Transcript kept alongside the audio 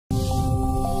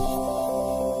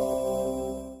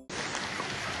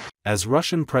As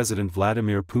Russian President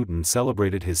Vladimir Putin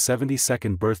celebrated his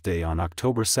 72nd birthday on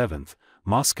October 7,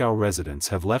 Moscow residents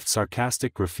have left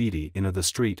sarcastic graffiti in the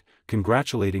street,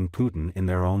 congratulating Putin in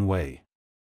their own way.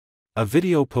 A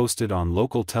video posted on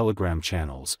local Telegram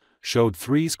channels showed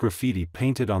three's graffiti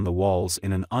painted on the walls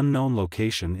in an unknown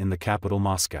location in the capital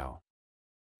Moscow.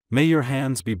 "May your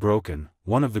hands be broken,"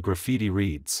 one of the graffiti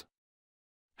reads.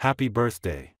 "Happy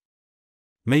birthday."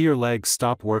 "May your legs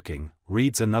stop working,"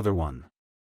 reads another one.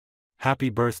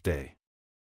 "Happy birthday."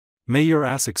 "May your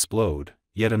ass explode,"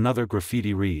 yet another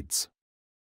graffiti reads.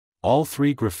 All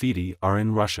three graffiti are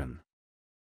in Russian.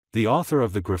 The author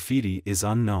of the graffiti is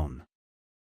unknown.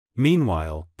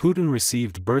 Meanwhile, Putin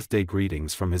received birthday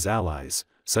greetings from his allies,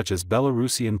 such as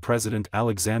Belarusian President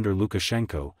Alexander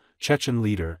Lukashenko, Chechen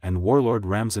leader and warlord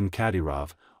Ramzan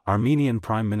Kadyrov, Armenian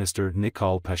Prime Minister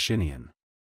Nikol Pashinyan.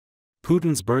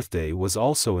 Putin's birthday was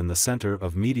also in the center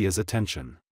of media's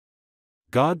attention.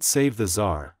 "God save the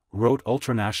Tsar," wrote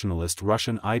ultranationalist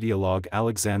Russian ideologue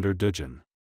Alexander Dugin.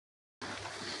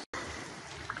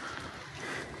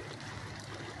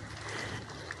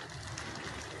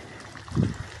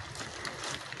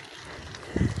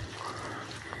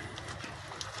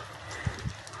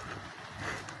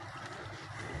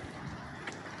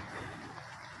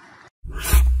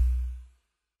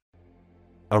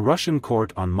 A Russian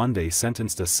court on Monday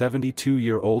sentenced a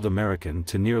 72-year-old American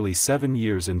to nearly 7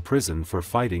 years in prison for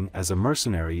fighting as a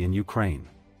mercenary in Ukraine.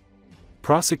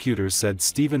 Prosecutors said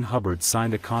Stephen Hubbard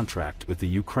signed a contract with the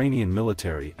Ukrainian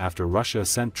military after Russia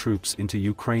sent troops into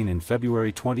Ukraine in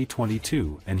February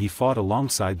 2022 and he fought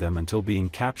alongside them until being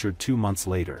captured 2 months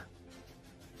later.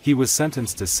 He was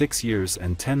sentenced to 6 years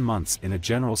and 10 months in a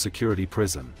general security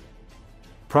prison.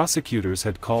 Prosecutors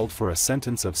had called for a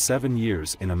sentence of 7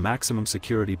 years in a maximum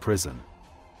security prison.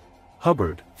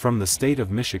 Hubbard, from the state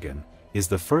of Michigan, is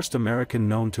the first American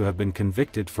known to have been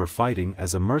convicted for fighting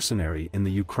as a mercenary in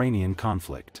the Ukrainian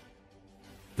conflict.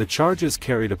 The charges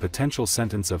carried a potential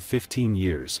sentence of 15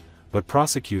 years, but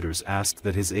prosecutors asked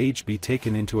that his age be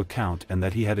taken into account and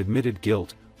that he had admitted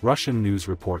guilt, Russian news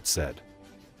reports said.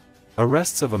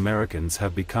 Arrests of Americans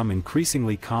have become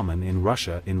increasingly common in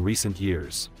Russia in recent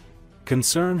years.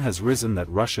 Concern has risen that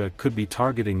Russia could be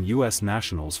targeting U.S.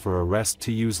 nationals for arrest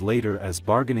to use later as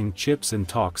bargaining chips in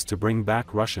talks to bring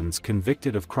back Russians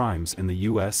convicted of crimes in the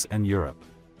U.S. and Europe.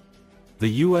 The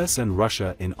U.S. and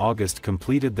Russia in August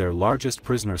completed their largest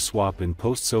prisoner swap in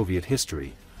post-Soviet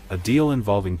history, a deal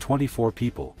involving 24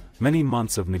 people, many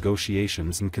months of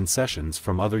negotiations and concessions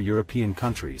from other European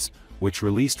countries, which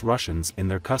released Russians in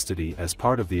their custody as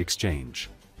part of the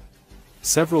exchange.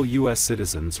 Several U.S.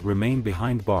 citizens remain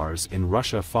behind bars in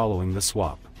Russia following the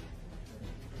swap.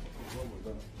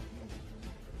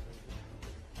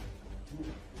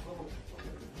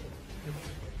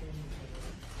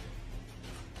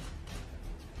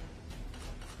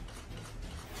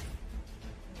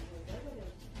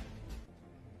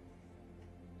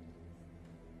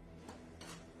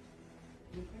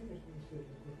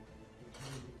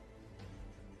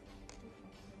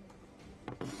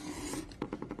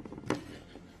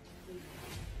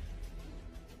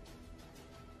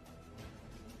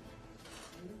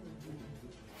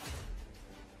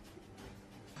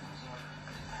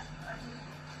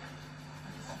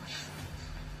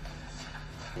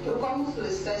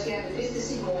 Руководствуясь статьями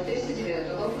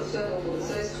 307-309 Конституционного кода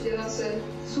Советской Федерации,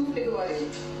 суд приговорил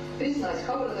признать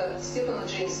Хаббарда Стефана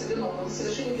Джеймса виновным в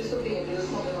совершении преступления,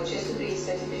 предусмотренного частью 3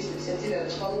 статьи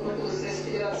 359 Уголовного кодекса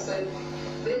Советской Федерации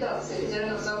в редакции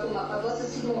Федерального закона от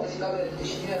 27 декабря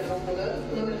 2009 года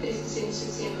номер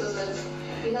 377 КЗ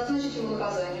и назначить ему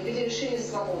наказание в виде лишения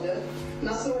свободы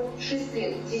на срок 6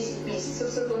 лет 10 месяцев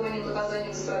с отбыванием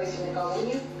наказания в исправительной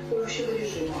колонии общего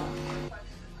режима.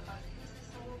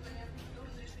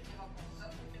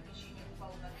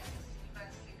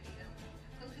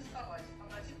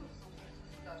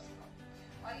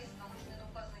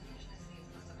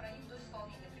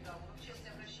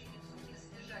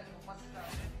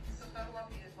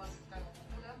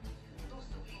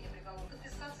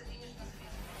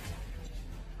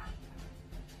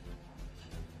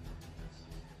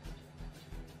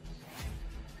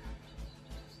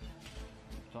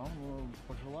 Там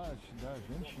пожилая седая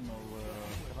женщина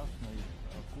в красной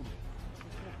куртке.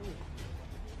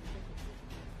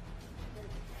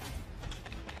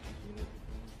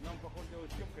 Нам, похоже,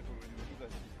 делать тем, которые не туда.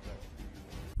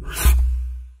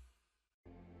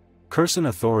 Kherson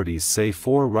authorities say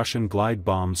 4 Russian glide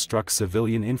bombs struck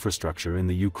civilian infrastructure in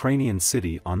the Ukrainian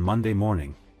city on Monday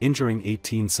morning, injuring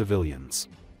 18 civilians.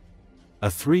 A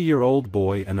 3-year-old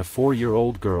boy and a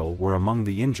 4-year-old girl were among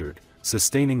the injured,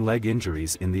 sustaining leg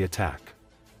injuries in the attack.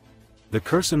 The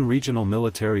Kherson Regional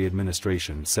Military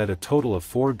Administration said a total of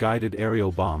 4 guided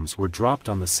aerial bombs were dropped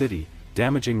on the city,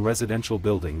 damaging residential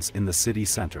buildings in the city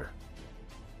center.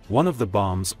 One of the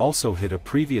bombs also hit a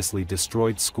previously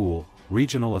destroyed school,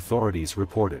 regional authorities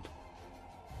reported.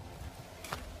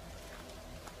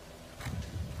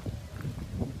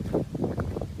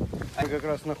 Как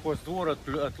раз на хвост двор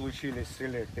отлучились с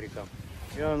электриком.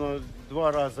 И оно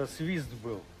 2 раза свист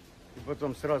был. И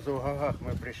потом сразу в гагах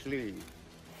мы пришли.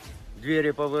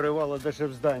 Двери повырывало, даже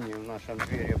в здании в нашем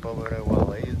двери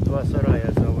повырывало. И 2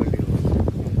 сарая завалило.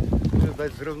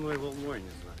 Видать, взрывной волной,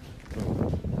 не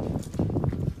знаю.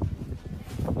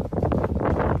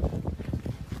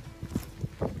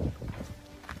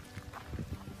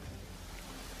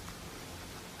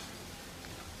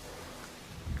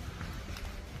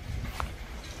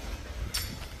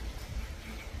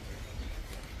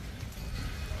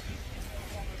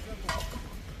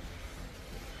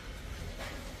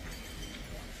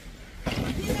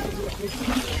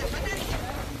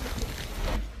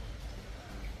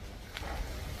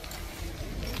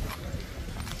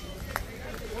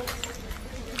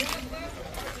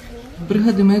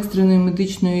 Бригадами екстреної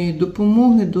медичної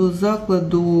допомоги до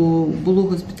закладу було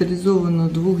госпіталізовано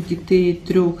 2 дітей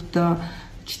 3 та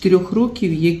 4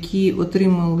 років, які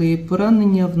отримали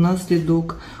поранення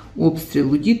внаслідок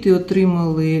обстрілу. Діти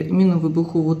отримали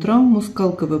мінно-вибухову травму,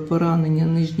 скалкове поранення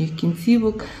нижніх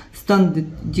кінцівок, стан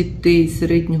дітей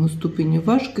середнього ступеню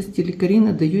важкості, лікарі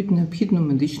надають необхідну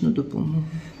медичну допомогу.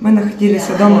 Мы находились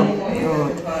дома,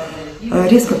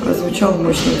 резко прозвучал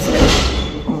мощный взрыв.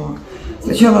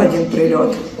 Сначала один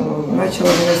прилет, начало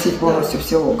выносить полностью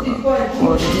все окна.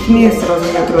 С детьми сразу у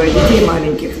меня 3 детей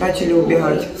маленьких начали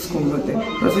убегать с комнаты.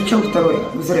 Прозвучал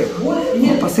 2-й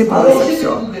взрыв, посыпалось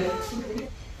все.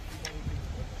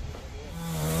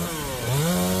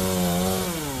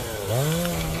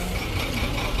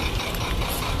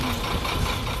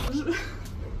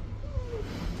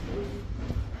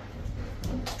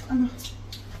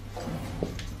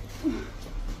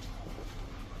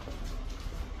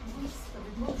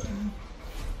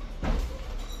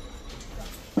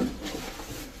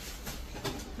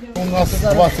 У нас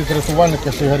 20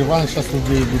 рятувальників, Ігор Іванович, зараз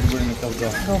людей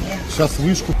відбивників. Зараз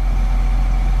вишку.